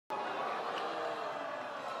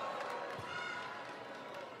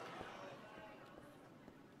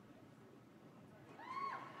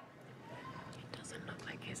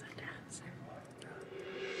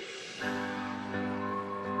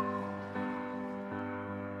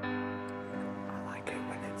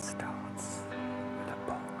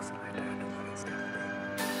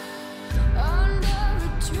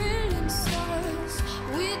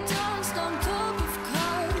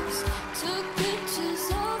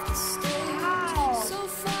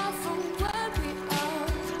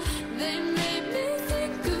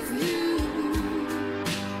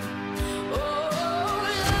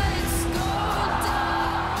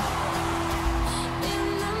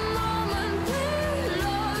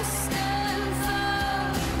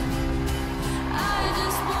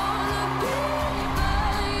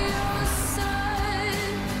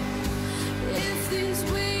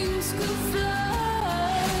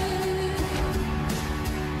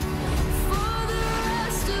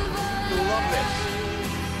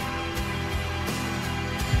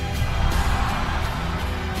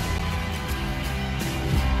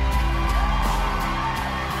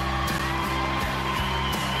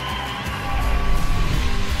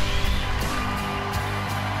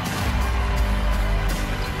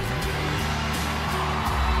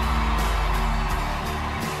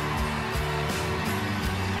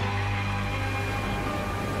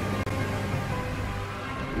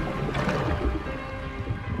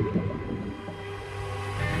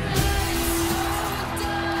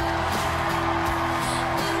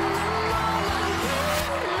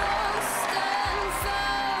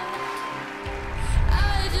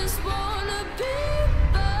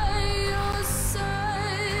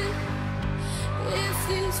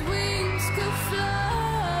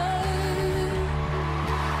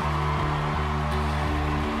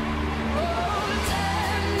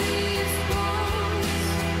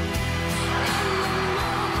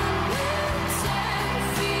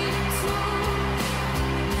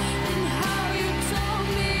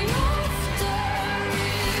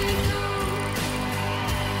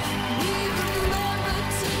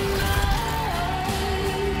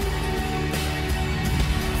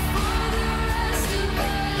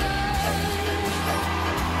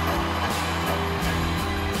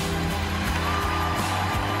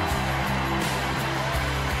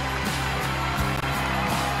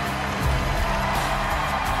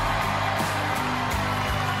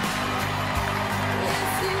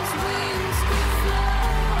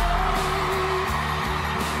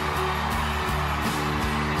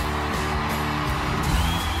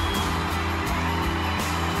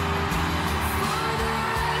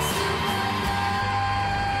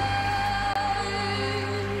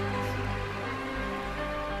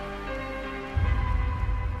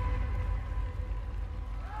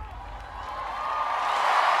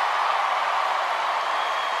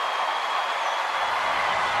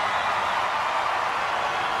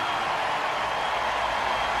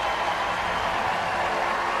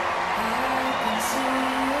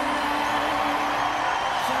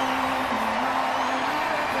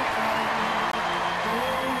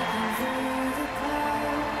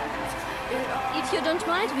if you don't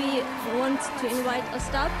mind, we want to invite a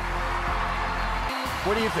star.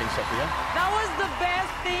 What do you think, Sofia? That was the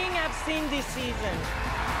best thing I've seen this season.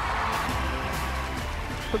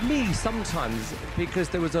 For me, sometimes, because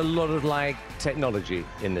there was a lot of, like, technology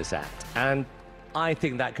in this act, and I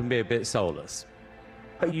think that can be a bit soulless.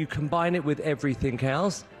 But you combine it with everything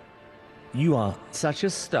else, you are such a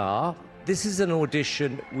star. This is an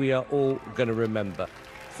audition we are all going to remember.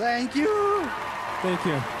 Thank you. Thank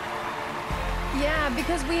you. Yeah,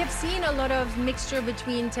 because we have seen a lot of mixture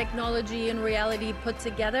between technology and reality put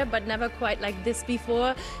together, but never quite like this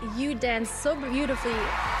before. You danced so beautifully.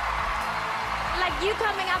 Like you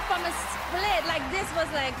coming up from a split, like this was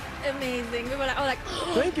like amazing. We were like, oh, like,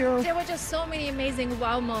 Thank you. There were just so many amazing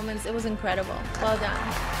wow moments. It was incredible. Well done.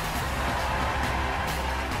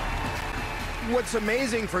 What's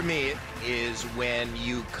amazing for me is when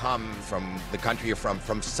you come from the country you're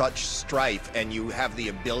from such strife, and you have the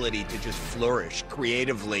ability to just flourish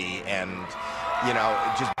creatively and, you know,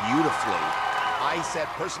 just beautifully. I set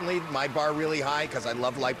personally my bar really high because I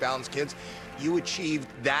love life balance kids. You achieved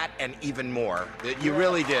that and even more. You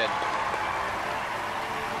really did.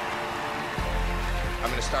 I'm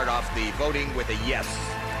going to start off the voting with a yes.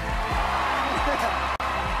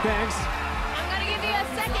 Thanks. I'm going to give you a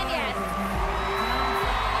second yes.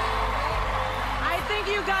 I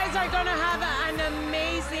think you guys are gonna have an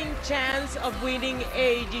amazing chance of winning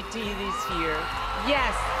AGT this year.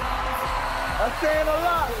 Yes. I'm saying a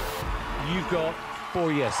lot. You've got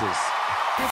 4 yeses.